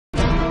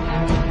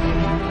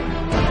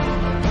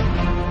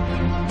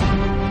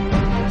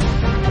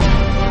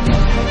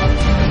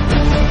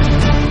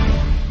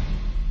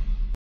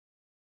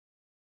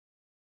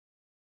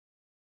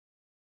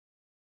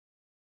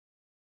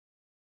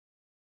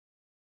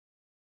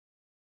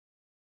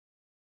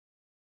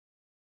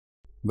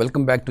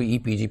Welcome back to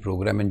EPG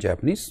program in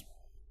Japanese,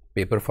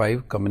 paper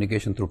 5,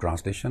 communication through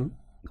translation,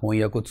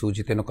 Honyaku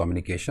Tsujite no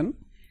communication.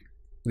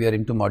 We are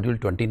into module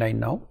 29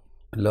 now,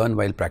 learn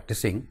while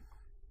practicing,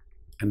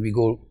 and we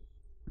go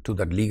to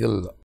the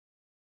legal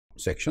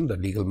section, the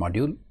legal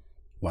module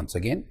once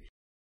again.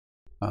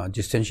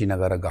 Jisten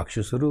shinagara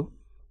gakushu suru,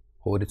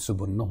 horitsu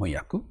bunno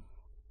honyaku.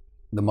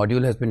 The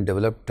module has been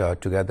developed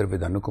together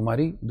with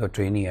Anukumari, the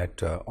trainee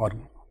at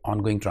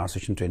ongoing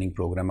translation training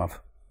program of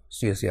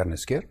CSER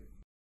NISCARE.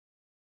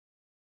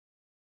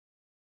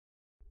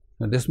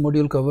 Now, this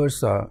module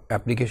covers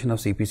application of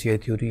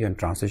CPCI theory and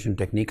translation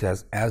techniques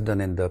as done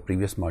in the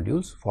previous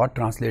modules for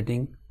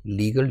translating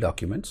legal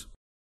documents.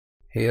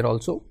 Here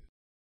also,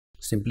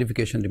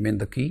 simplification remains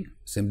the key,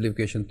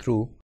 simplification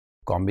through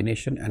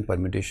combination and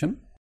permutation,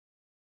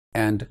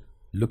 and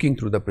looking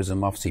through the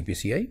prism of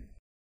CPCI.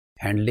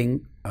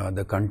 Handling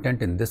the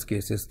content in this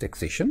case is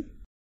taxation.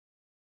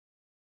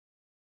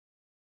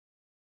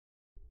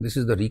 This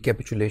is the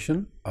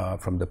recapitulation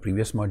from the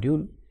previous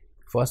module.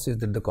 First is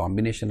that the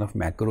combination of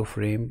macro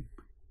frame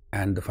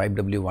and the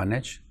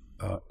 5W1H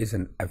is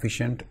an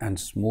efficient and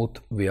smooth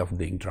way of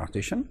doing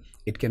translation.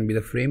 It can be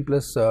the frame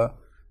plus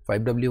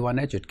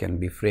 5W1H, it can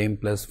be frame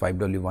plus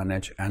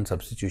 5W1H and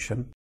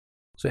substitution.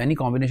 So any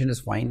combination is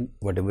fine,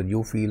 whatever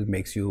you feel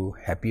makes you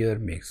happier,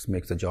 makes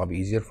the job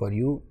easier for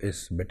you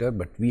is better,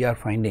 but we are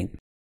finding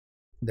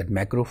that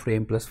macro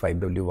frame plus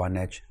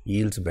 5W1H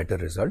yields better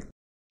result.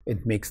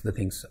 It makes the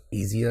things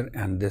easier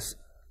and this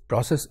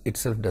process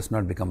itself does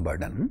not become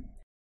burden.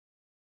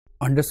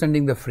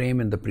 Understanding the frame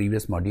in the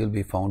previous module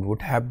we found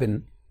would have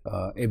been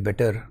a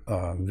better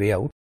way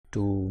out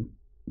to,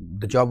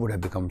 the job would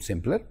have become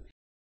simpler.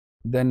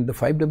 Then the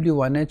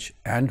 5W1H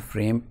and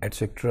frame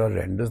etc.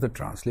 renders the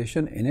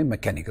translation in a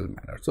mechanical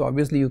manner. So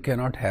obviously you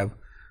cannot have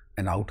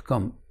an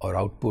outcome or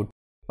output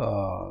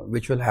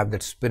which will have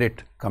that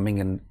spirit coming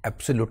in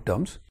absolute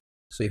terms.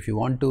 So if you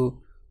want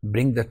to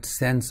bring that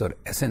sense or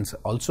essence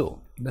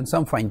also, then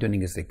some fine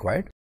tuning is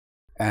required.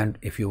 And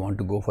if you want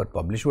to go for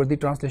publish worthy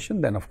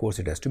translation, then of course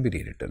it has to be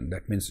rewritten.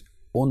 That means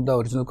own the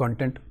original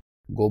content,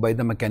 go by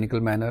the mechanical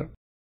manner,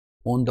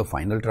 own the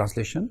final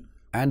translation,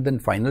 and then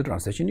final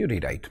translation you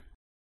rewrite.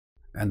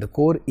 And the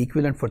core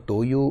equivalent for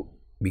Toyu,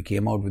 we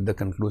came out with the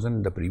conclusion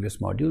in the previous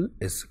module,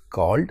 is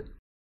called,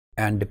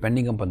 and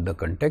depending upon the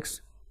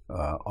context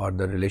or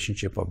the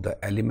relationship of the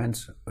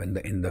elements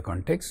in the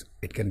context,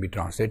 it can be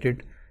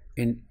translated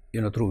in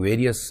through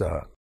various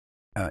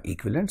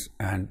equivalents.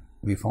 And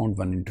we found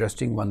one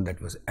interesting one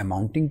that was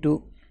amounting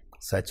to,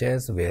 such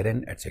as,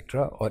 wherein,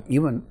 etc., or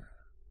even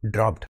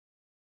dropped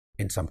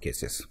in some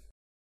cases.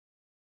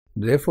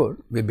 Therefore,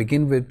 we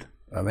begin with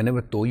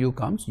whenever Toyu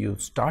comes, you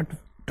start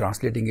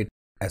translating it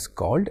as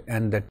called,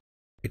 and that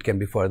it can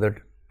be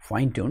further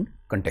fine-tuned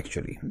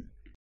contextually.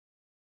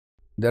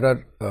 There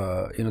are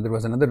there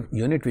was another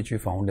unit which we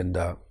found in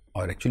the,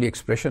 or actually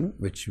expression,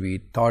 which we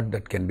thought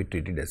that can be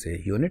treated as a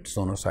unit,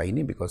 sono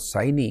saini, because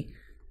saini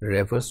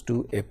refers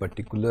to a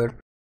particular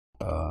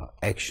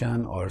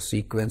action or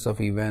sequence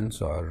of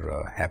events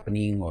or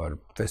happening or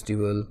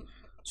festival.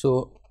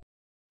 So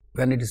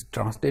when it is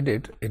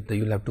translated,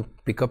 you will have to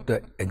pick up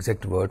the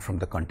exact word from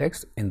the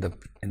context. In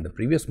the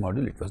previous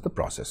module, it was the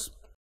process.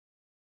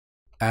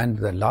 And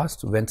the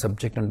last, when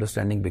subject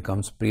understanding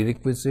becomes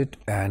prerequisite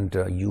and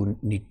you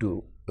need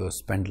to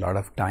spend a lot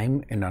of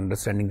time in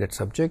understanding that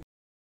subject,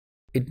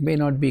 it may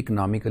not be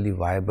economically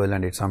viable,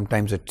 and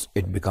sometimes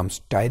it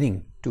becomes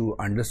tiring to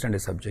understand a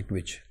subject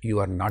which you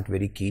are not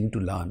very keen to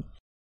learn,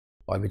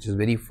 or which is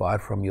very far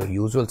from your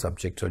usual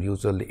subjects or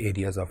usual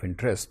areas of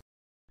interest.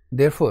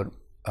 Therefore,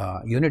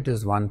 unit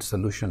is one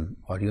solution,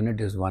 or unit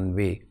is one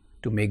way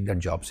to make that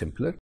job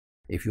simpler.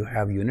 If you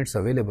have units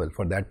available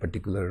for that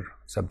particular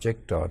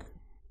subject, or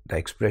the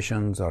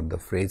expressions or the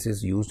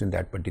phrases used in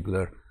that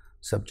particular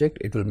subject,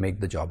 it will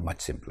make the job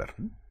much simpler.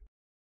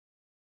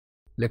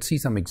 Let's see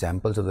some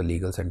examples of the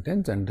legal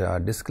sentence. And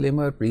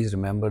disclaimer, please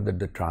remember that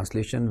the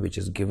translation which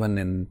is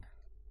given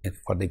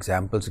for the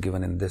examples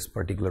given in this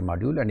particular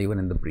module and even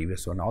in the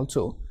previous one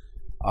also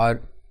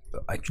are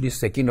actually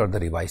second or the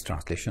revised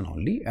translation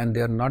only, and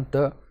they are not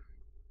the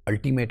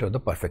ultimate or the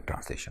perfect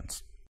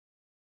translations.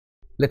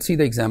 Let's see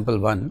the example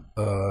 1.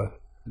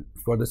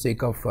 For the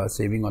sake of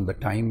saving on the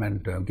time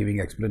and giving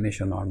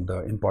explanation on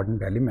the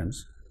important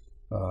elements,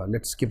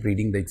 let's skip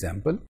reading the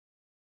example.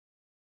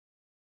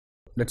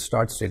 Let's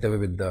start straight away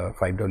with the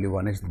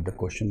 5W1H, the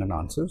question and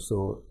answer.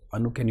 So,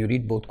 Anu, can you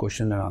read both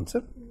question and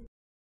answer?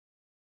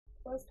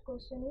 First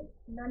question is,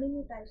 Nani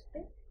ni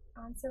taishite?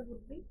 Answer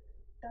would be,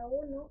 Tao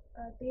no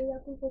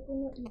Teiyaku koku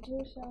no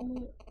iju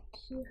shani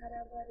shi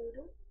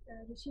haragareru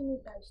rishi ni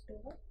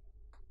taishite wa?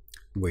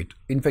 Wait,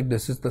 in fact,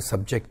 this is the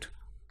subject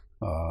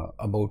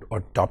about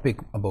or topic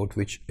about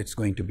which it's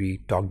going to be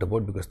talked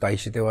about, because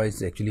taishitewa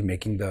is actually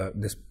making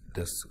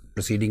this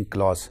preceding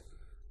clause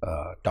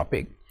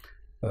topic.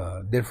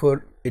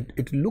 Therefore,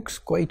 it looks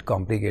quite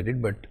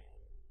complicated, but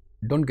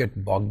don't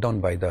get bogged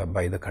down by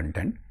the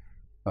content.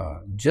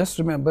 Just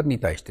remember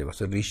nitaishteva.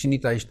 So rishi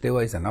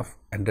nitaishteva is enough,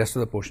 and rest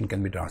of the portion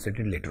can be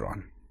translated later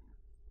on.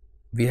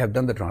 We have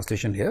done the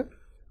translation here.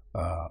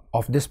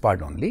 of this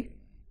part only.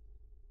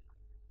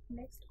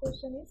 Next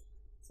question is,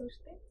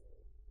 Soshite,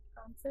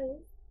 answer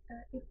is,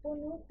 Ippo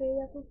no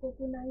teiyaku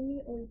kokunai ni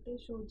oite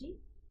shoji,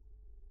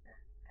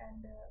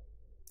 and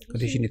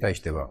Rishi ni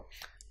taishite wa.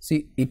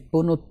 See,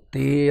 ippo no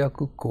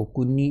teiyaku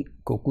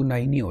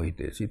kokunai ni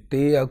oite. See,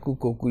 teiyaku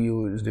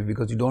koku is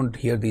because you don't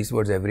hear these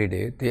words every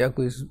day.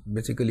 Teiyaku is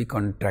basically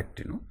contract,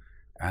 you know,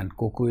 and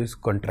koku is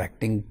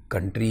contracting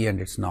country,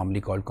 and it's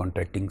normally called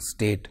contracting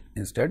state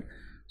instead.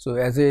 So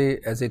as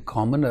a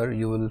commoner,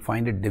 you will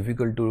find it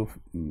difficult to,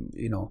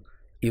 you know,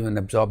 even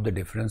absorb the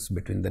difference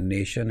between the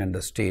nation and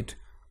the state,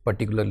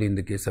 particularly in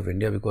the case of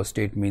India, because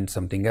state means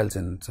something else,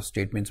 and so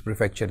state means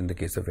prefecture in the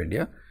case of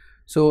India.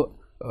 So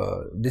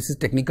this is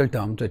technical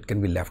term, so it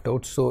can be left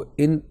out. So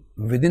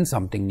within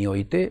something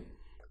nioite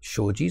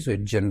shoji, so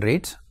it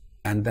generates,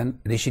 and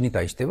then rishi ni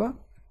taishite wa.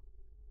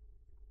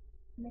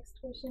 Next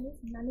question is,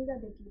 nani ga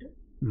dekiru?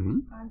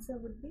 Answer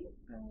would be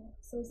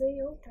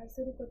sozei o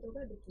kasuru koto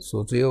ga dekiru.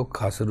 Sozei o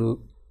kasuru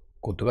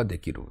koto ga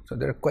dekiru. So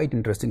there are quite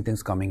interesting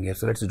things coming here.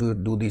 So let's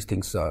do these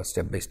things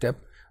step by step.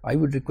 I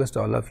would request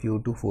all of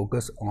you to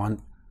focus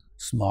on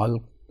small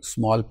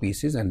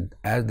pieces, and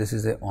as this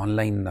is an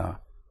online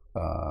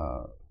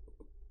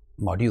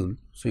module,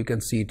 so you can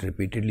see it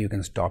repeatedly, you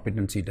can stop it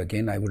and see it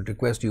again. I would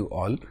request you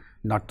all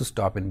not to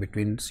stop in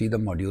between, see the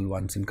module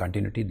once in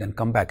continuity, then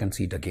come back and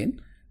see it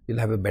again. You'll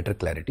have a better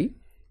clarity.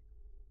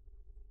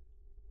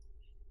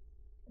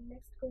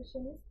 Next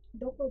question is,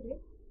 doko de?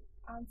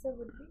 Answer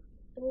would be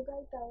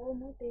togai tao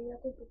no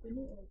teiyaku koku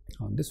ni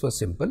oite. This was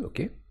simple,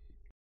 okay.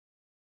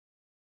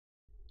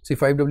 See,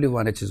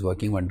 5W1H is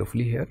working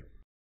wonderfully here.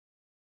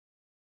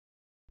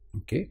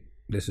 Okay,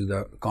 this is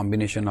the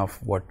combination of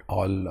what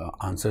all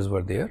answers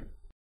were there.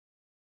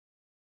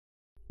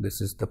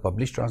 This is the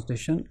published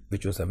translation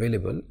which was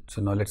available.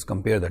 So now let's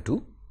compare the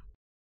two.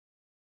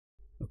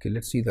 Okay,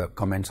 let's see the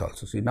comments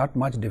also. See, not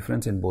much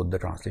difference in both the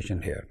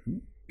translation here.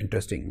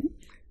 Interesting.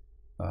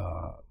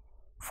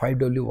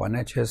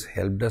 5W1H has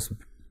helped us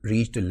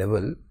reach a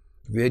level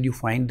where you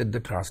find that the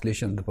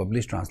translation, the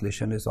published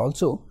translation, is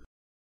also,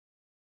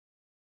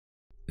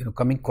 you know,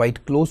 coming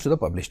quite close to the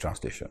published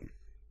translation.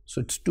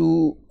 So it's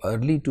too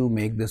early to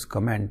make this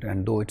comment,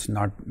 and though it's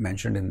not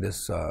mentioned in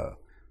this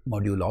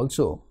module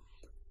also,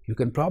 you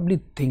can probably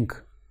think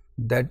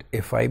that a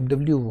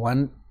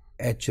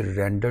 5W1H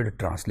rendered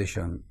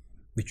translation,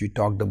 which we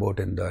talked about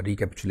in the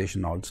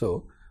recapitulation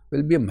also,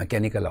 will be a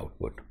mechanical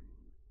output.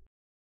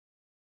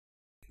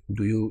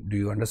 Do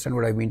you understand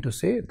what I mean to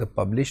say? The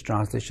published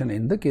translation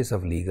in the case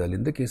of legal,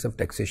 in the case of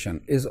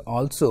taxation, is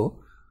also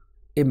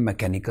a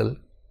mechanically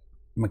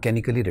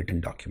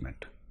written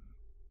document.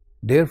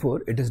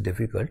 Therefore, it is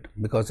difficult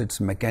because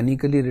it's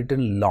mechanically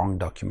written long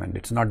document.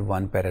 It's not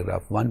one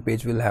paragraph. One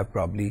page will have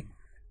probably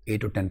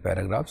 8 or 10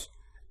 paragraphs,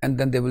 and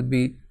then there will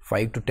be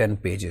 5 to 10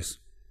 pages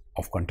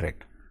of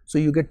contract. So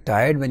you get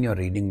tired when you're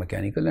reading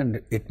mechanical,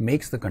 and it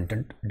makes the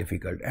content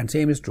difficult. And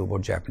same is true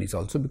about Japanese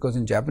also, because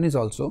in Japanese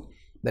also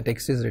the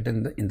text is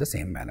written in the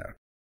same manner.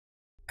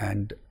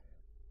 And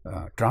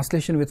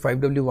translation with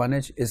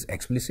 5W1H is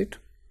explicit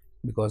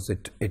because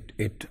it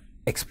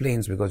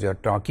explains, because you're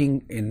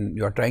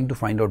trying to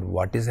find out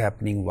what is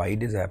happening, why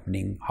it is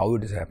happening, how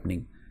it is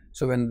happening.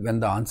 So when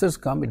the answers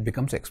come, it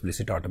becomes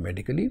explicit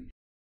automatically.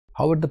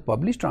 However, the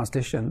published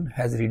translation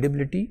has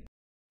readability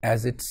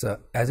as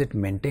it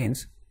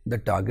maintains the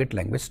target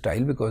language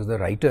style, because the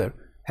writer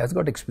has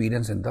got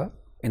experience in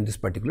this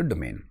particular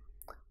domain.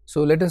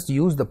 So let us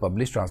use the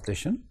published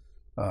translation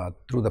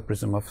through the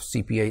prism of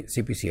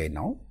CPCI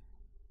now.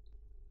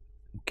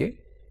 Okay.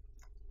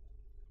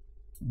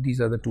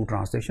 These are the two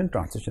translations,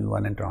 translation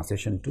 1 and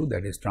translation 2.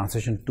 That is,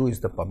 translation 2 is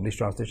the published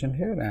translation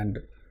here, and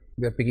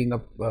we are picking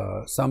up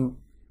some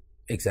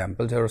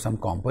examples or some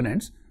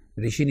components,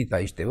 Rishi ni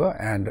taishite,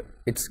 and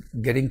it's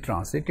getting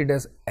translated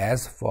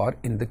as for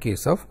in the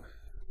case of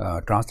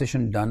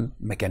translation done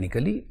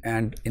mechanically,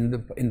 and in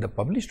the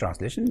published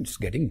translation it's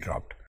getting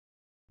dropped,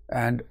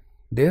 and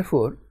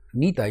therefore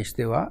ni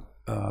taishite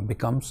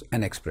becomes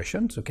an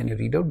expression. So can you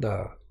read out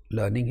the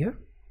learning here?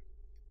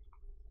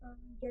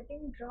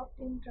 Getting dropped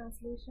in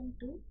translation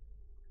 2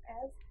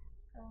 as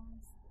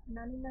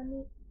nani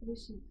nani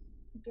rishi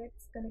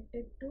gets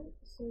connected to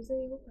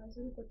sozei o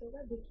kazuru koto ga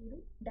dekiru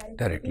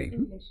directly in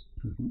English.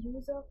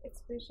 Use of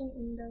expression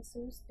in the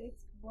source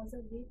text was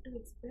a way to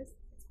express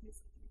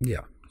explicitly.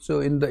 Yeah.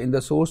 So in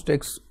the source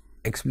text,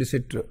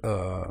 explicit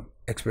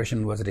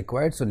expression was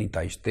required. So ni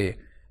taishite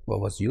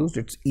was used.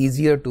 It's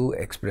easier to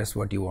express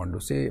what you want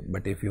to say,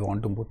 but if you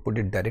want to put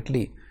it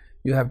directly,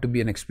 you have to be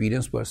an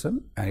experienced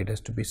person, and it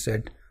has to be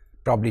said.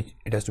 Probably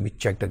it has to be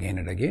checked again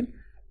and again,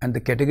 and the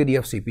category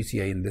of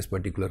CPCI in this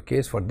particular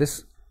case for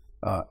this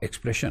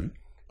expression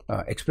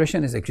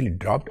is actually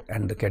dropped,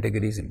 and the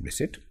category is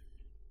implicit.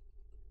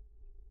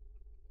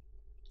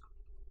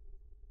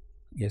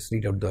 Yes,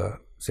 read out the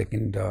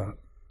second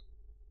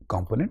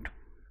component.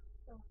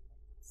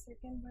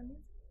 Second one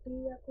is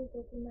teiyaku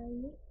kokunai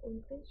ni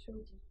oite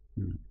shoji.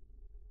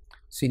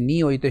 See,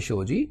 ni oite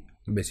shoji,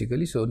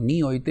 basically, so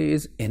ni oite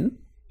is in,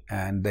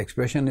 and the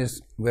expression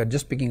is, we are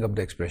just picking up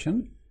the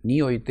expression, ni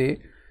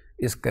oite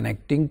is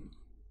connecting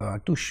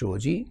to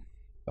shoji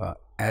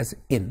as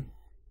in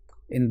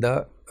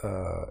the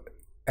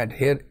and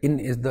here in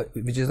is the,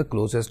 which is the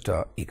closest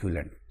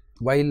equivalent,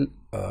 while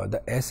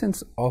the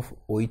essence of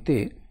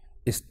oite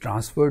is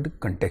transferred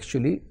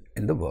contextually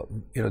in the verb.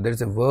 There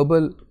is a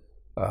verbal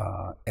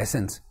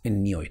essence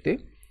in ni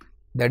oite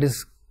that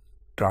is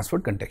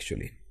transferred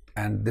contextually,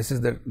 and this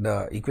is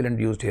the equivalent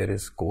used here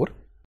is core.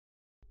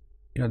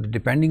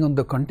 Depending on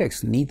the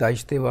context, ni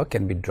taishteva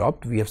can be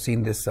dropped. We have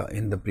seen this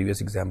in the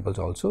previous examples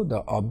also.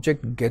 The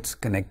object gets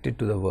connected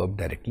to the verb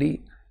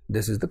directly.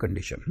 This is the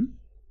condition.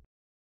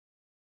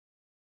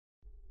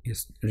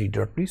 Yes, read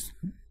out please.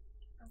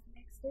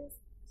 Next is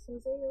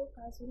soze o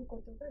kasuru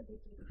koto ga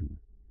dekiru.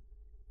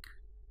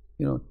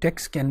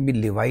 Text can be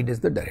levied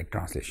as the direct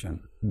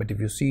translation, but if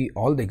you see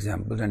all the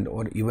examples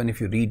or even if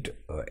you read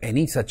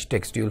any such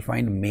text, you will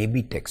find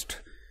maybe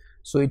text.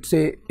 So it's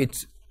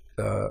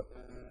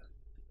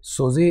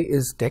soze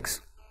is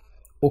text,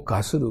 o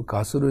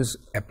kasuru is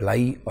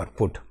apply or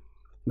put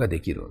ga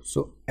dekiru.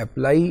 So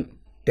apply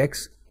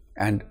text,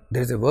 and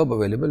there is a verb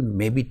available,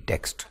 maybe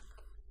text.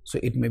 So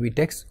it may be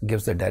text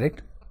gives the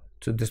direct.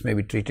 So this may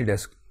be treated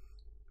as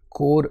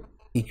core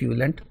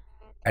equivalent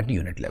at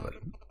unit level.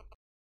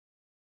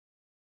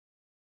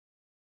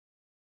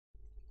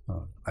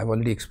 I've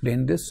already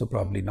explained this, so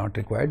probably not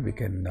required. We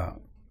can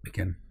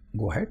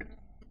go ahead.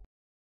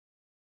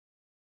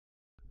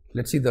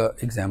 Let's see the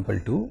example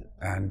 2,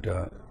 and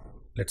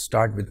let's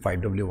start with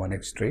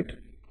 5W1X straight.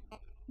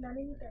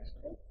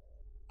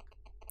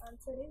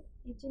 Answer is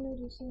ichi no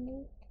rishi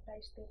ni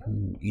taishteva.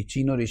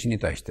 Ichi no rishi ni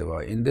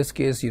taishteva. In this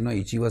case,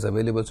 ichi was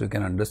available, so you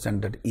can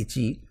understand that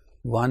ichi,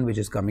 one which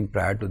is coming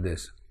prior to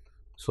this,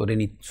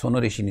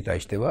 sono rishi ni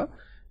taishteva.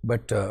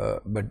 But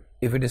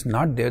if it is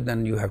not there,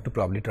 then you have to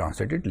probably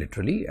translate it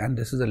literally, and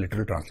this is a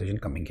literal translation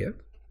coming here.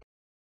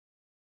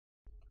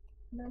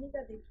 Nani ga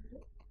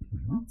dekiru.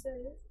 Answer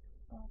is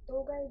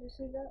togai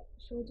rishi ga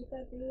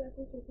shojika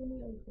teiyaku koku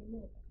ni oite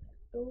no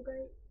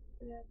togai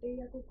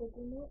teiyaku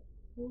koku no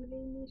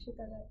hurei ni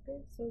shitagatte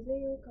soze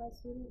o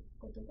kasuru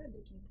koto ga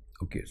dekiru.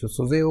 Okay, so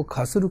soze o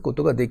kasuru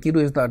koto ga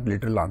dekiru is the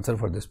literal answer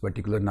for this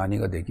particular nani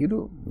ga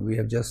dekiru. We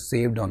have just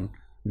saved on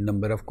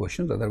number of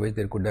questions. Otherwise,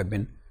 there could have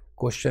been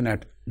question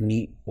at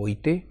ni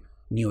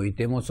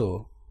oite mo,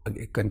 so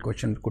a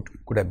question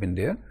could have been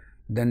there.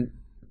 Then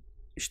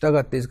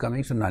shitagatte is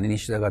coming, so nani ni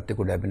shitagatte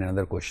could have been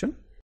another question.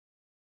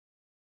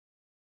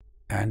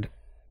 And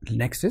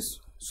next is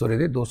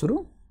sorede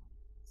dosuru.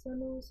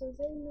 Sono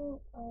soze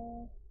no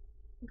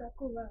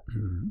gaku wa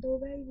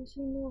togai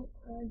rishi no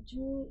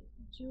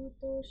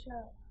jutosha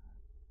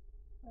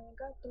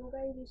ga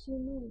togai rishi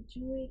no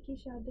jueki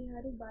sha de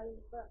aru bai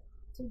wa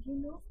tsugi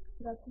no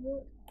gaku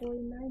o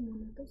koenai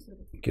mono to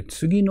suru. Okay,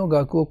 tsugi no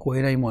gaku o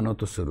koenai mono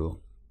to suru,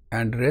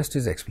 and rest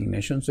is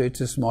explanation. So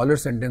it's a smaller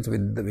sentence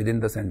within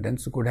the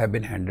sentence, so could have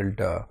been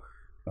handled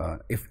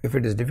if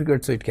it is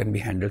difficult, so it can be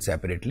handled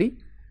separately.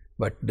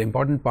 But the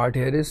important part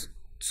here is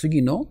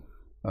tsugi no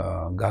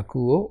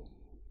gaku o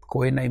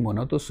koenai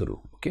mono to suru.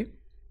 Okay.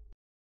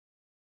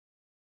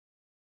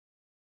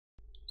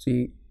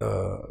 See,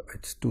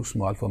 it's too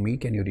small for me.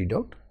 Can you read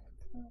out?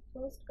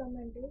 First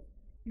comment is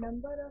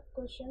number of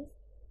questions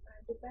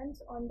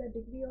depends on the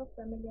degree of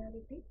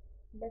familiarity.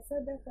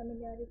 Lesser the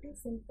familiarity,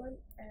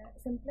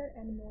 simpler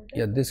and more.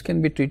 Yeah, this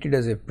can be treated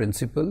as a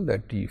principle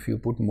that if you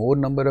put more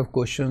number of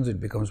questions,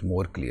 it becomes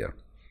more clear.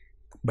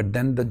 But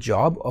then the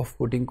job of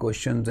putting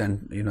questions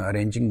and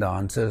arranging the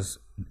answers,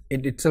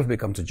 it itself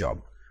becomes a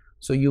job.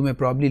 So you may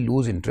probably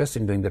lose interest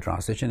in doing the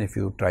translation if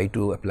you try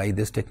to apply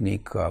this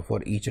technique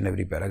for each and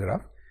every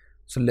paragraph.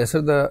 So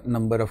lesser the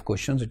number of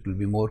questions, it will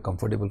be more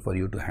comfortable for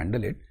you to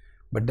handle it.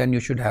 But then you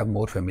should have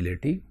more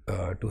familiarity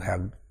to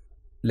have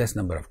less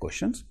number of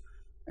questions.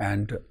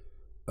 And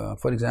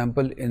for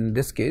example, in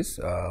this case,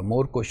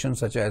 more questions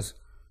such as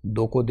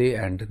doko de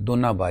and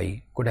dona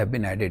bai could have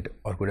been added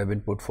or could have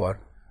been put for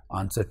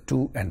answer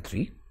 2 and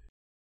 3.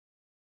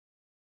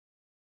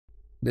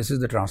 This is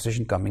the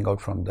translation coming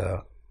out from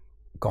the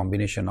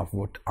combination of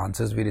what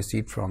answers we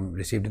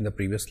received in the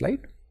previous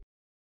slide.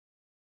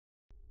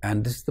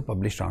 And this is the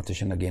published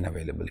translation again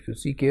available. If you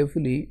see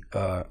carefully,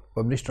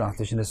 published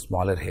translation is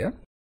smaller here.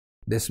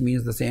 This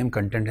means the same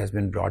content has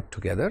been brought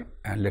together,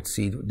 and let's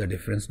see the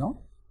difference now.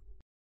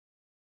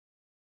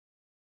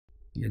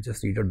 Yeah,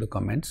 just read out the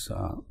comments.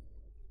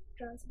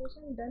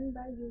 Translation done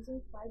by using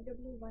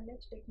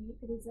 5W1H technique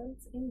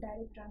results in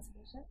direct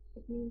translation.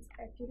 It means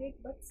accurate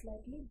but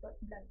slightly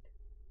blunt.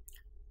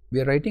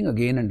 We are writing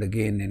again and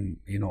again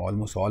in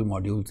almost all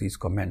modules these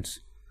comments,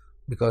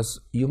 because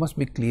you must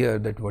be clear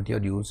that what you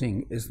are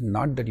using is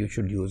not that you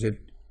should use it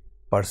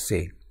per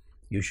se.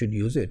 You should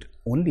use it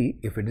only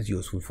if it is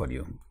useful for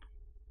you.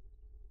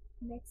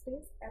 Next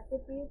is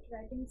appropriate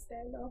writing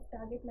style of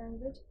target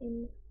language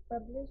in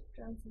published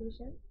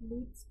translation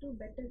leads to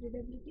better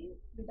readability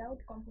without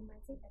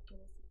compromising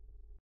accuracy.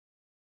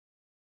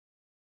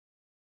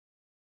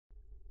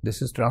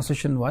 This is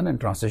translation 1 and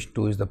translation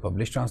 2 is the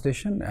published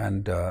translation,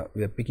 and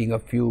we are picking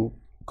up few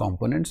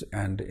components,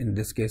 and in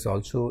this case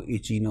also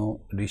ichi no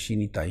rishi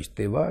ni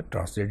taishite wa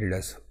translated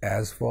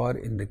as for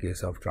in the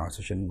case of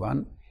translation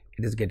 1,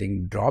 it is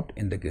getting dropped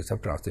in the case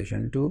of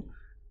translation 2.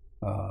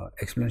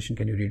 Explanation,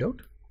 can you read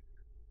out?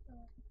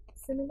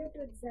 Similar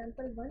to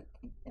example 1,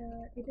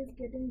 it is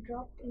getting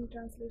dropped in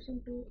translation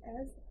 2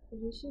 as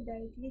Rishi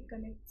directly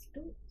connects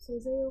to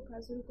Sozei o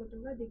Kazuru koto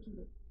ga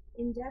dekiru.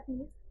 In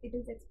Japanese, it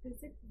is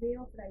explicit way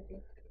of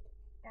writing,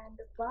 and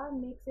wa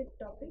makes it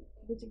topic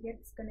which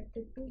gets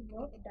connected to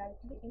verb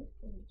directly in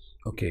English.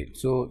 Okay,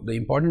 so the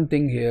important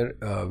thing here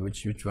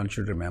which one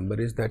should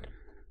remember is that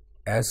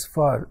as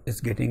far is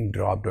getting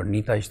dropped, or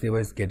Nita Ishteva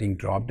is getting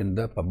dropped in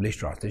the published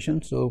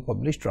translation. So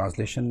published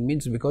translation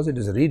means because it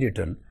is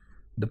rewritten,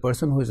 the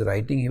person who is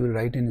writing, he will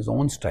write in his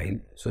own style.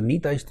 So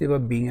Nita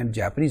Ishteva being a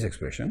Japanese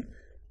expression,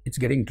 it's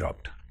getting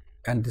dropped,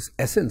 and this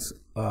essence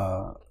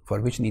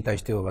for which Nita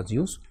Ishteva was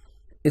used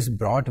is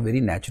brought very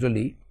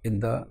naturally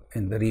in the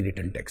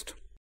rewritten text.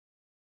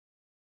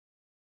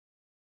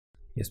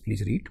 Yes,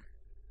 please read.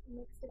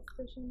 Next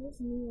expression is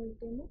ni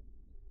oitemo.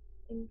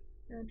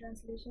 In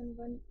translation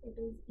 1, it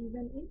is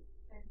even in,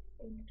 and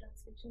in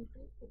translation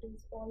 2, it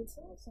is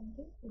also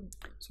something in.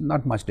 So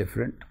not much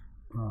different,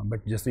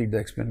 but just read the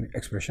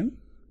expression,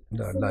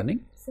 the learning.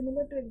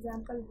 Similar to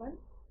example 1,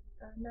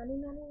 nani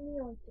nani ni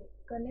oite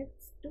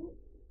connects to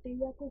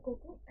teiyaku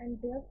koku and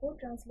therefore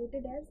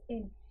translated as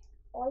in.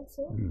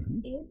 Also,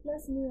 a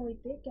plus ni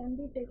oite can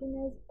be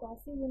taken as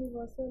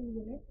quasi-universal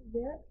unit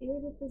where a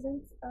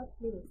represents a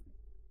place,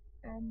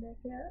 and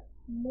here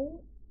mu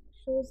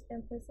shows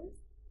emphasis.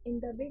 In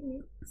the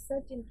beginning,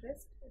 such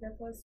interest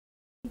refers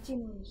to ichi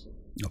no rishi.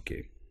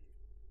 Okay.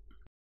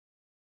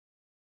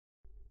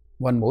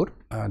 One more,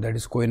 that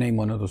is koenai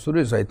monotosuru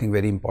is, I think,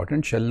 very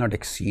important. Shall not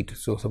exceed.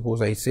 So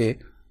suppose I say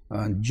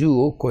ju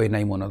o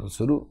koenai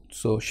monotosuru,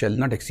 so shall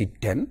not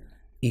exceed 10.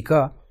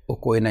 Ika o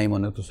koenai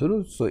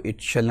monotosuru, so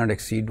it shall not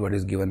exceed what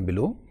is given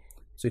below.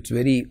 So it's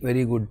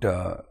very good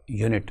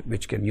unit,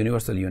 which can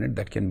universal unit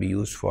that can be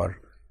used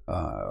for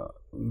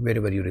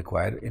wherever you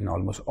require in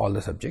almost all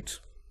the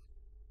subjects.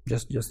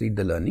 Just read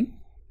the learning.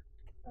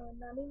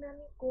 Nani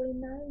nani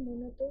koinai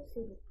monoto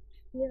suru.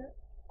 Here,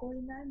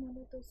 koinai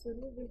monoto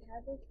suru will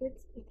have a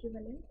fixed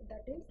equivalent,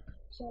 that is,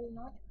 shall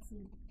not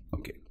exceed.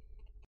 Okay.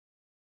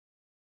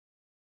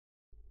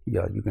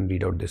 Yeah, you can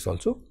read out this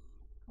also.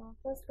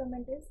 First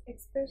comment is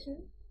expression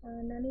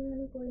nani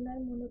nani koinai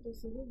monoto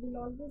suru will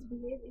always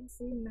behave in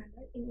same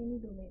manner in any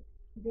domain.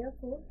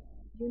 Therefore,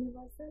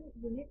 universal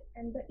unit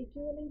and the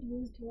equivalent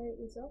used here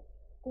is of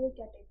core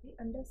category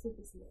under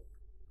CPCI.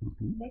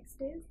 Next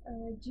is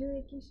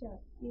Juekisha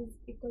is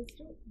equals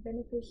to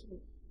beneficiary,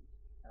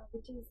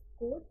 which is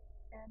core,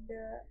 and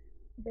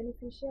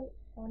beneficial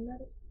honor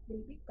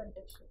will be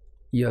contextual.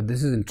 Yeah,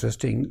 this is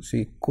interesting.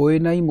 See,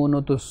 koenai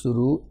monoto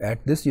suru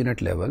at this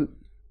unit level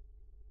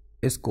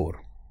is core.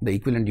 The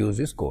equivalent used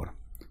is core.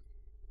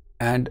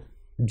 And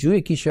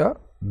Juekisha,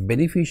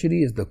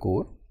 beneficiary is the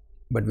core,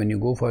 but when you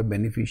go for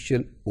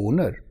beneficial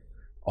owner,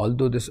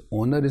 although this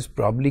owner is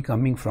probably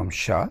coming from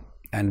sha,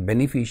 and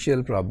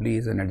beneficial probably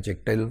is an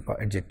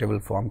adjectival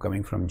form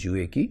coming from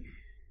jueki,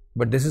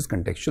 but this is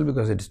contextual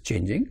because it is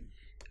changing,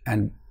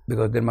 and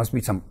because there must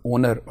be some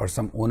owner or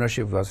some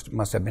ownership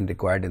must have been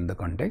required in the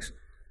context.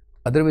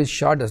 Otherwise,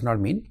 sha does not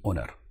mean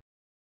owner.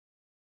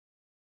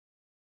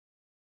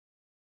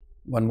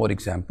 One more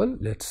example.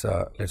 Let's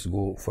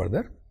go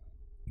further.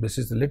 This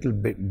is a little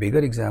bit bigger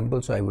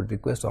example, so I would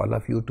request all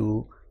of you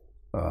to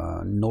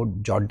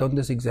jot down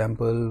this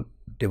example,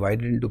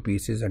 divide it into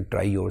pieces and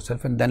try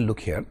yourself, and then look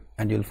here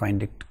and you'll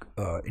find it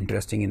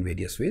interesting in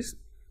various ways.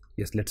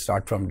 Yes, let's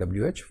start from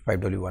WH,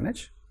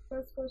 5W1H.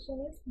 First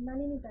question is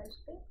nani ni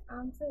taishite.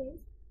 Answer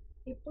is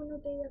ippu no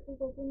teiyaku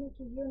koku no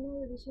kigyo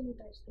no rishi ni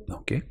taishite.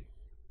 Okay.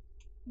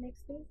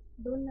 Next is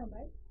donna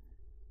bai.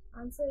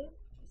 Answer is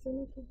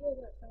sono kigyo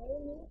ga tao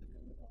no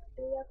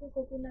teiyaku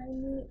koku nai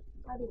ni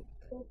aru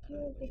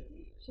tokyo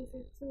teki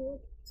shisetsu o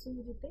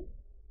tsujite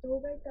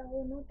togai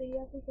tao no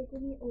teiyaku koku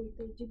ni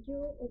oite jigyo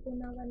o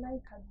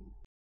okonawanai kagi.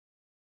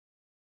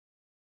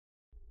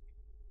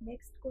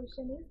 Next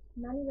question is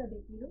nani ga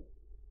dekiru.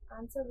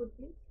 Answer would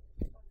be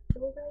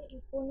togai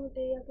ippo no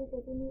teiyaku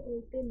koku ni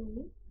oite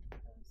nomi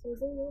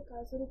sozei o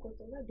kasuru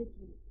koto ga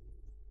dekiru.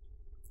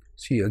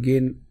 See,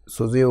 again,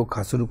 sozei o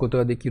kasuru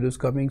koto ga dekiru is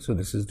coming, so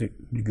this is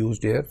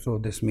used here. So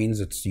this means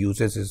its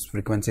uses, its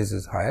frequencies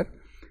is higher.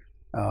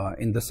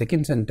 In the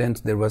second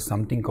sentence, there was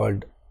something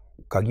called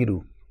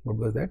kagiru. What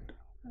was that?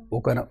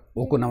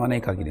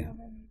 Okonawanai kagiri.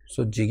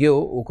 So jigyo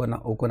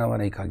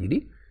okonawanai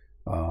kagiri.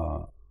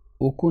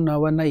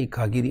 Okonawanai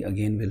kagiri,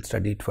 again we'll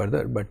study it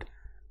further, but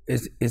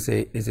is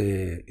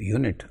a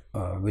unit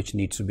which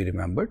needs to be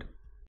remembered.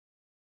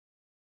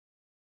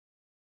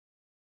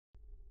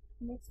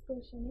 Next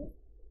question is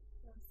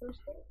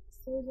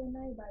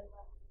sojanai bai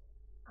wa.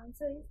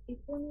 Answer is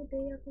ippo no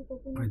teiyaku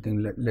koku no. I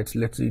think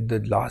let's read the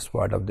last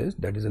part of this.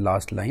 That is the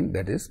last line.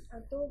 That is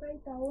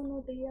togai tao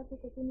no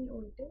teiyaku koku ni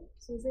oite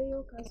sozei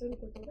o kasuru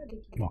koto ga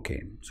dekiru.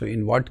 okay. So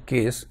in what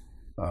case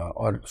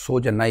or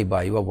sojanai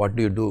bai wa, what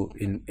do you do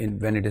in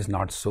when it is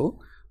not so?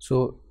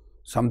 So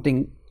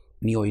something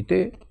におい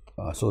て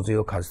租税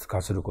を課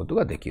すること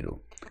ができる。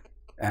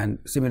And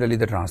similarly,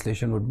 the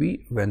translation would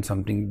be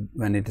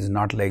when it is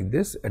not like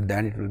this, at the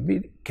end it will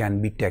be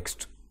can be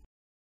text.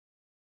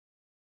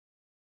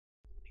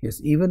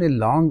 Yes, even a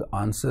long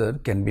answer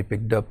can be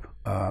picked up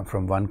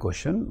from one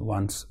question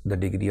once the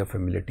degree of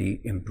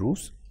familiarity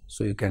improves.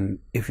 So you can,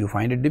 if you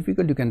find it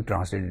difficult, you can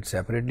translate it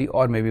separately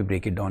or maybe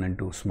break it down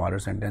into smaller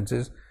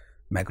sentences,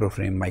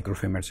 macroframe,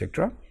 microframe,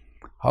 etc.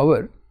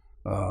 However,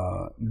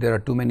 there are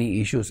too many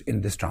issues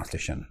in this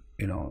translation.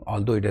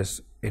 Although it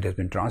has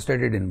been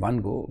translated in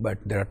one go, but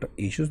there are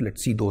issues.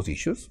 Let's see those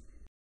issues.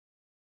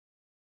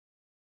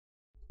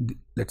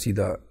 Let's see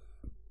the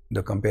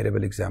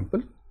comparable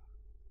example.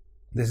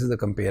 This is the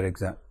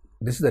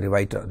This is the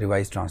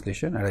revised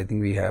translation, and I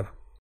think we have.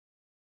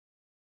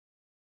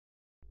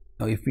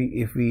 Now, if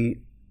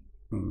we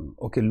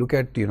look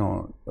at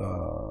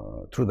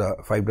through the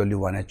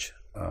 5W1H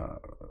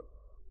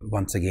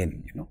once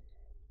again,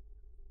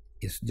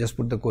 is just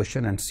put the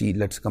question and see.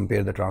 Let's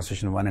compare the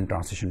translation 1 and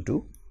translation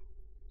 2.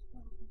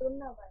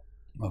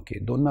 Okay,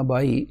 Donna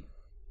Bai,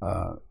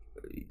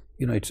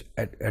 it's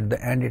at the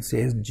end it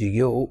says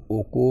Jigyo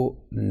Oko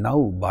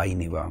Now Bai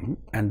Nivam,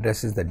 and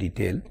this is the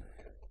detail.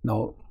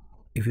 Now,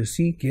 if you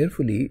see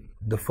carefully,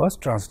 the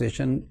first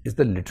translation is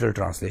the literal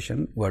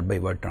translation, word by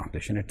word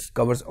translation. It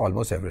covers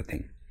almost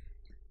everything.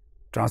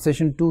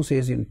 Translation 2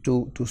 says in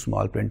too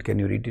small print. Can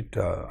you read it,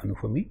 Anu,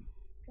 for me?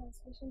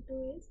 Translation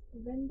 2 is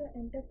when the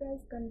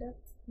enterprise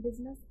conducts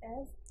business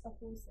as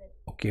aforesaid.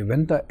 Okay,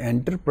 when the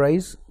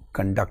enterprise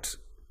conducts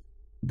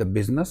the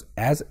business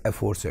as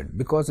aforesaid,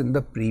 because in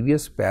the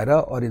previous para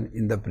or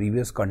in the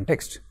previous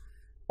context,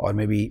 or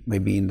maybe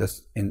in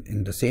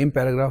the same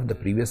paragraph, the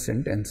previous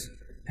sentence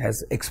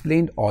has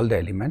explained all the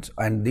elements,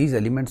 and these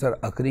elements are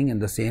occurring in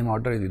the same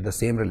order with the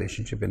same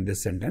relationship in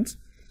this sentence.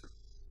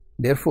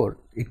 Therefore,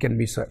 it can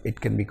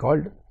be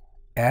called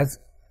as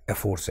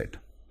aforesaid.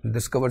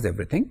 This covers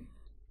everything,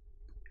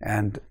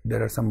 and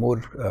there are some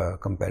more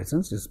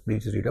comparisons. Just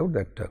please read out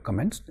that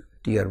comments.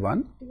 Tier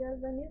 1. Tier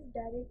 1 is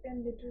direct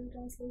and literal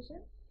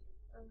translation.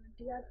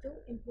 Tier 2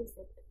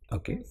 implicit.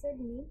 Okay. Implicit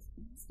means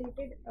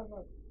stated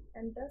above,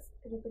 and thus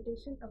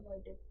repetition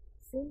avoided.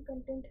 Same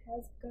content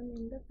has come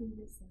in the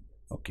previous sentence.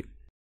 Okay.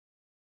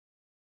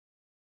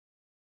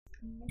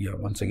 Next Yeah,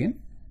 once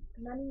again.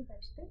 Nani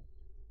Vashte.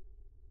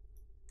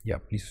 Yeah,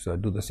 please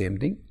do the same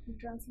thing.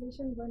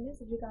 Translation 1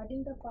 is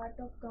regarding the part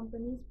of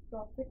company's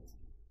profits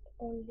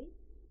only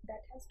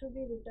that has to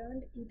be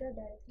returned either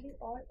directly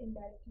or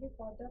indirectly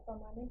for the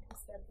permanent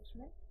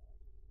establishment.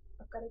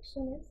 A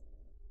correction is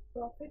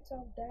profits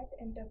of that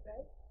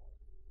enterprise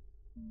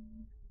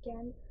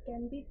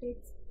can be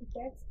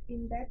taxed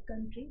in that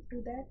country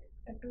to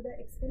the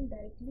extent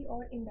directly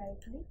or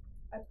indirectly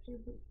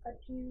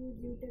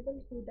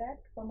attributable to that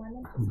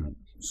permanent establishment.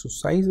 So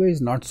size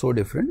wise not so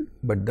different,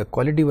 but the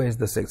quality wise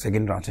the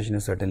second translation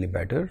is certainly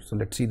better. So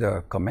let's see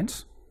the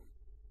comments.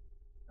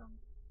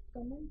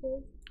 Comment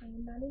is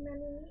Nani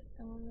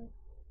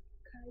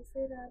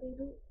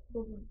Khaiserareru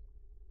Bobun.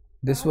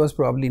 This was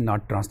probably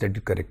not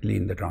translated correctly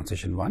in the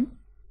translation 1.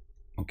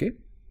 Okay.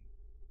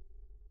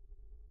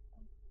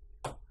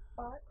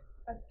 Part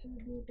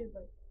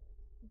attributable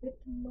with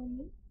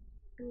nomi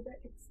to the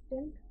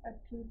extent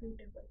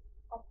attributable.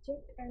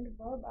 Object and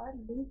verb are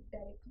linked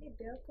directly,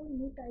 therefore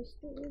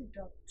Nitaishte is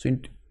dropped. So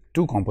in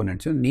two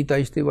components,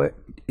 Nitaishte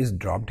is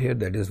dropped here,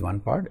 that is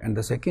one part, and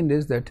the second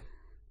is that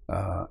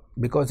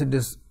because it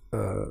is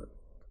to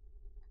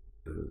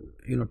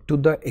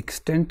the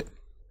extent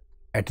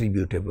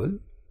attributable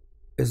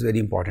is very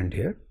important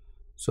here.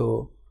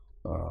 So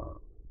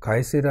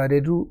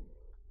Kaiserareru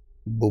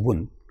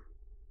Bobun,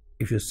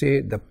 if you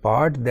say the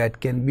part that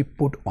can be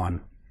put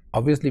on,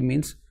 obviously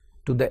means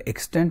to the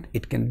extent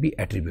it can be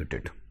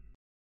attributed.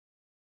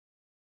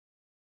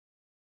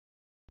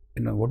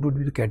 What would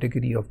be the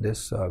category of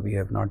this? We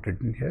have not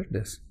written here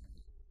this.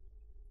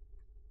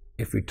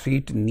 If we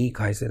treat ni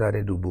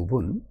kaiserareru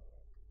bubun,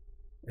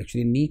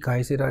 actually ni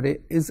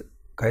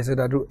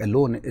kaiseraru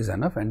alone is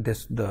enough, and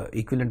the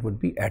equivalent would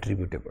be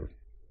attributable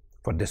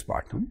for this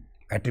part.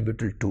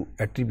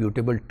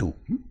 Attributable to.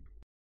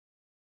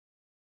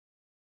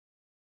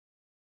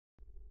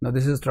 Now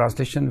this is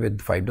translation with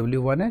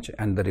 5W1H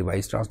and the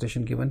revised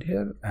translation given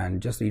here,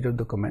 and just read out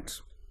the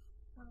comments.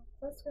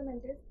 First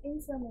comment is, in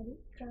summary,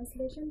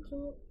 translation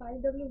through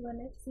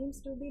 5W1H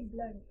seems to be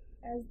blunt,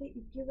 as the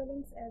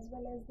equivalence as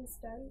well as the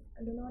style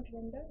do not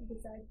render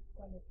desired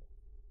quality.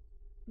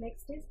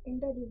 Next is, in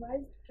the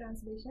revised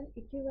translation,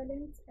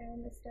 equivalence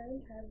and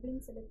style have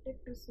been selected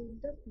to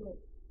suit the flow.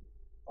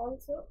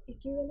 Also,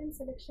 equivalent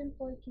selection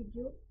for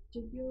Jigyo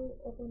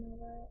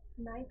Okonawa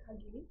Nai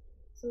Kagiri,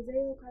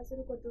 Suzei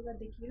Okasuru Kotoga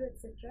Dekiru,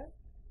 etc.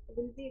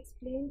 will be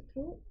explained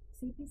through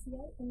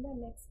CPCI in the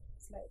next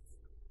slides.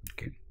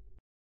 Okay.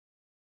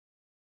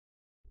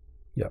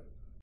 Yeah.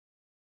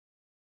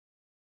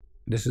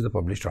 This is the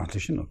published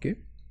translation, okay.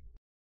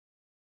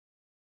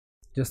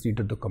 Just read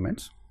out the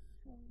comments.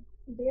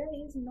 There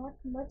is not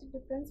much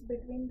difference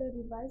between the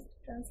revised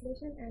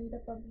translation and the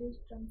published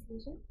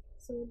translation.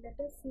 So let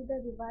us see the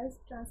revised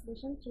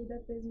translation through the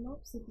prism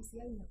of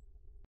CPCI now.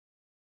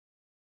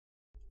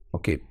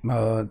 Okay,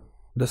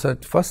 the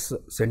first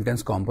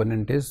sentence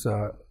component is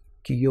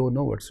Kiyo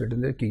no, what's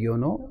written there? Kiyo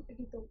no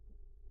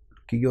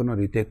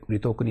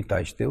ritoku ni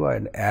taishite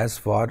and as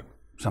for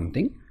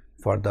something,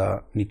 for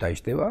the ni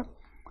taishite,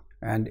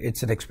 and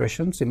it's an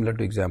expression similar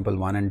to example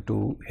 1 and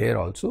 2. Here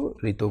also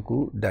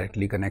ritoku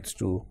directly connects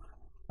to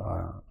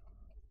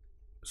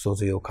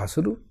soze o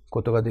kasuru,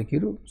 koto ga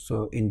dekiru.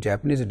 So in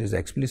Japanese it is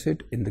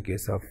explicit, in the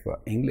case of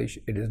English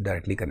it is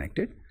directly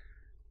connected,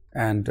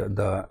 and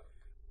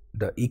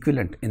the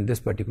equivalent in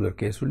this particular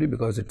case will be,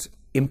 because it's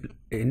in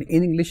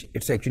English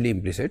it's actually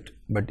implicit,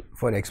 but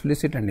for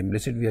explicit and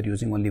implicit we are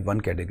using only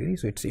one category,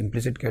 so it's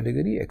implicit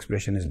category,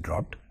 expression is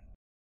dropped.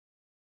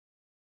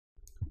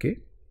 Okay,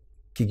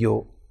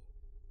 kigyo,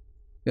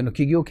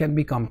 kigyo can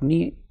be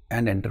company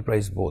and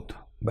enterprise both,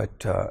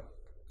 but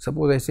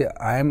suppose I say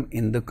I am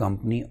in the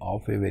company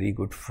of a very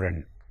good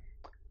friend,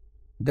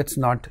 that's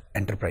not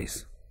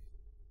enterprise.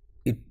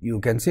 You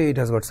can say it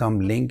has got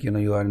some link,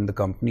 you are in the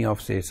company of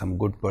say some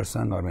good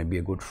person, or maybe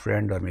a good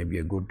friend, or maybe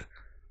a good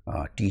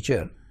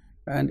teacher,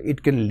 and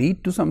it can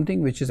lead to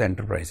something which is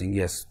enterprising.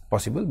 Yes,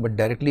 possible, but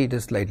directly it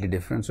is slightly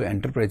different. So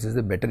enterprise is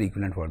the better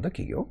equivalent for the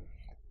kigyo,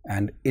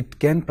 and it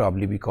can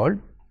probably be called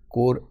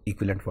core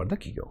equivalent for the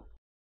kigyo.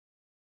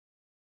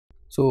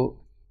 So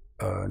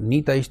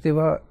ni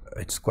taishite,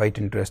 it's quite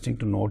interesting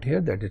to note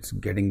here that it's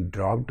getting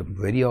dropped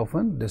very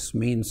often. This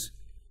means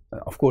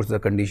of course the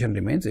condition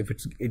remains if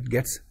it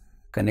gets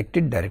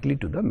connected directly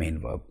to the main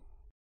verb.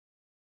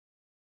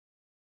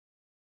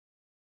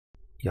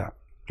 Yeah,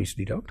 please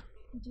read out.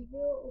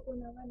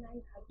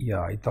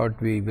 Yeah, I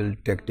thought we will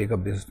take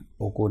up this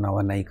oko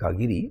nawa nai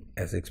kagiri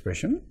as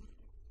expression.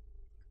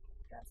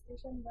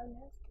 Translation 1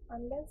 is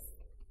unless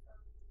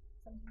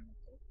something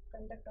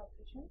conduct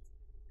operations,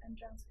 and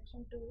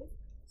translation 2 is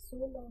so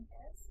long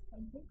as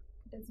something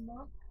does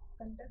not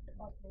conduct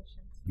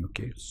operations.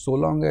 Okay, so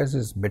long as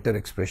is better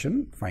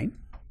expression, fine.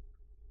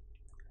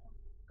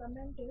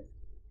 Comment is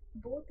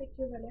both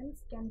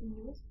equivalents can be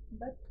used,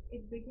 but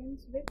it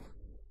begins with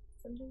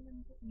something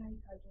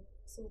like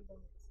so long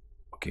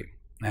as. Okay,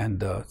 and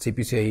the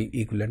CPCI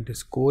equivalent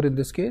is core in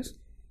this case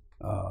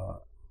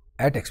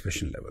at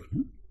expression level.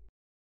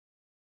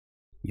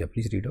 Yeah,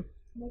 please read out.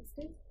 Next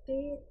is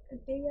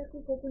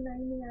Teiyaku koku nai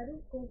ni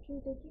aru kokyu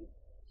teki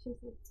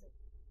shishitsu.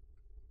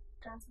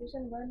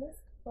 Translation 1 is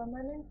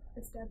permanent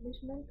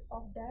establishment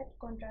of that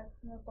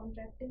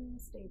contracting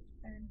state,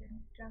 and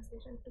then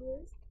translation 2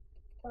 is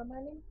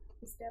permanent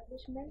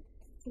establishment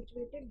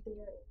situated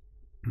there.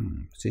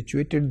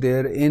 Situated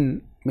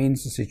therein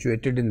means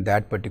situated in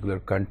that particular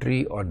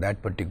country or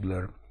that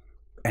particular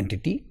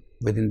entity,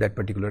 within that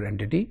particular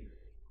entity,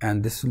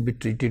 and this will be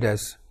treated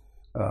as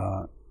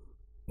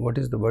what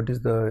is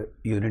the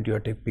unit you are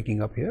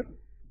picking up here?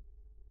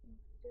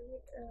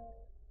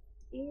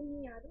 A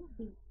ni aru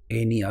B.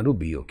 A ni aru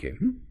B, okay.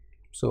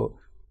 So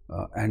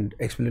and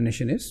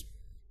explanation is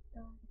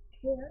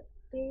here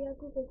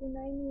Teiyaku koku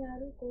nai ni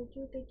aru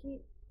kokyu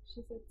teki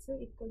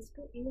shishitsu equals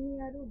to A ni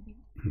aru B.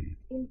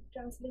 In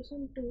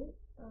translation 2,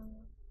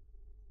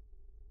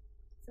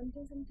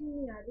 something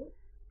ni aru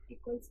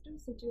equals to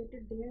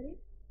situated therein,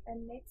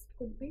 and next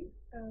could be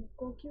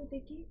kokyu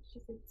teki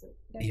shishitsu,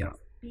 that is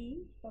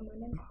P,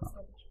 permanent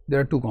establishment. There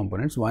are two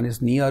components. One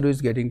is ni aru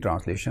is getting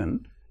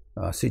translation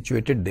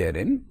situated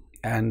therein,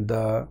 and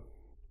the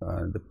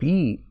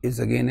P is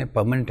again a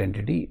permanent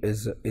entity,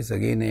 is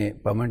again a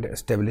permanent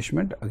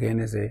establishment, again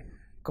is a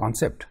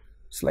concept,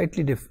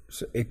 slightly different.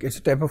 It's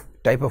a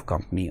type of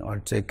company, or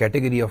it's a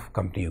category of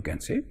company, you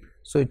can say.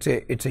 So it's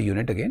a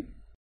unit again.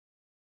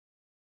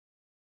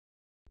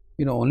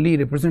 Only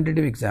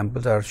representative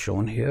examples are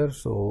shown here,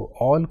 so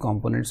all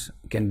components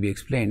can be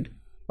explained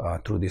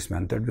through this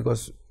method,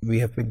 because we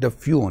have picked a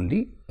few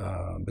only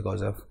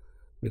because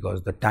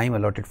the time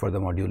allotted for the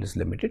module is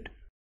limited.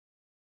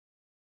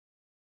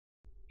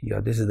 Yeah,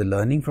 this is the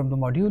learning from the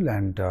module,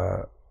 and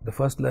the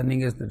first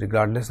learning is that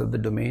regardless of the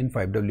domain,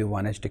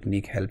 5W1H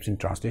technique helps in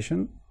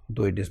translation,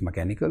 though it is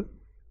mechanical.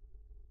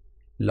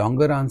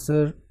 Longer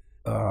answer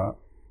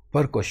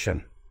per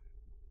question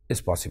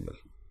is possible,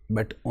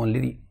 but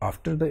only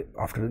after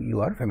you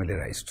are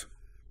familiarized,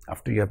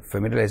 after you have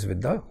familiarized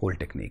with the whole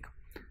technique.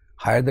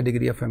 Higher the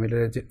degree of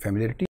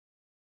familiarity,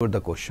 lower the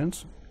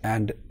questions,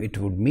 and it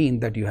would mean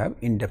that you have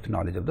in-depth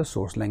knowledge of the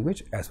source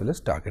language as well as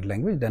target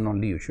language, then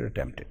only you should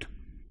attempt it.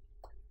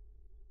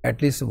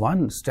 At least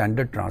one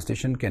standard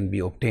translation can be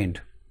obtained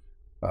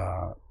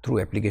through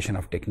application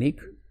of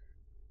technique.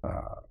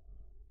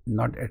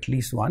 Not at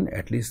least one,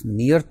 at least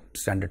near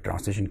standard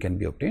translation can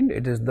be obtained.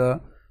 It is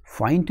the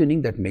fine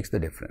tuning that makes the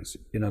difference.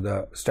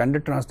 The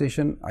standard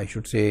translation, I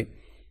should say,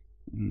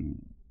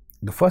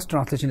 the first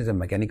translation is a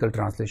mechanical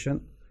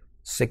translation.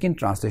 Second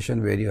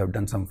translation, where you have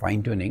done some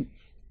fine tuning,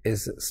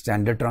 is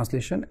standard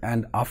translation,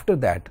 and after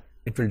that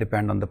it will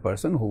depend on the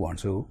person who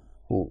wants to,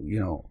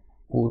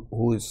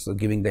 who is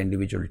giving the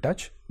individual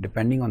touch.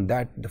 Depending on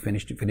that, the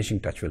finishing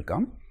touch will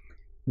come.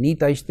 Ni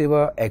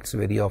taishite acts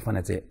very often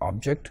as a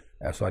object,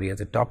 as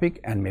a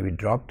topic, and may be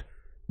dropped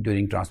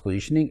during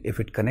transpositioning if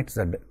it connects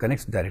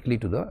directly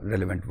to the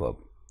relevant verb.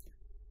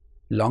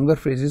 Longer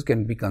phrases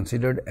can be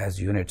considered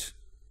as units,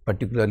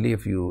 particularly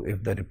if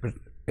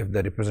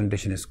the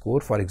representation is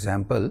core. For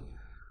example,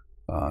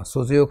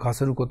 sozeo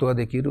kasaru koto wa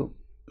dekiru,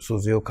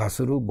 sozeo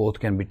kasaru, both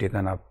can be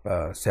taken up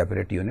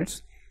separate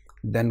units.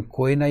 Then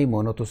koenai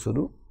mono to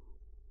suru,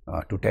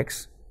 to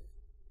text.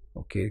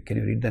 Okay, can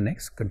you read the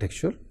next?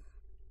 Contextual.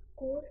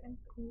 Core and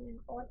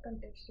or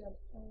contextual.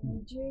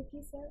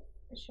 Jueki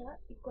sha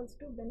equals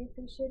to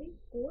beneficiary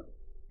core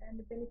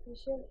and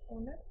beneficial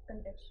owner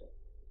contextual.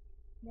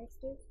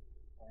 Next is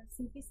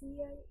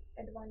CPCI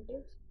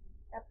advantage.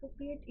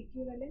 Appropriate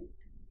equivalent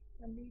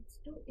leads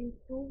to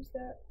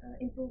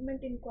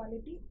improvement in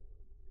quality,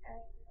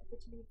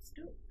 which leads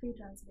to free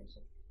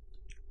translation.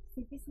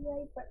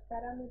 CPCI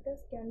parameters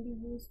can be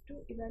used to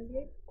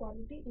evaluate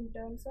quality in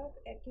terms of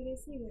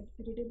accuracy,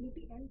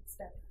 readability, and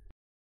style.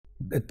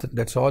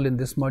 That's all in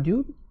this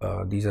module.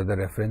 These are the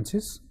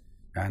references,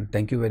 and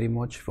thank you very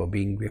much for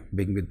being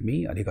with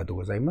me. Arigatou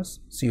gozaimasu.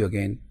 See you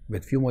again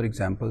with few more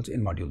examples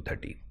in module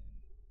 30.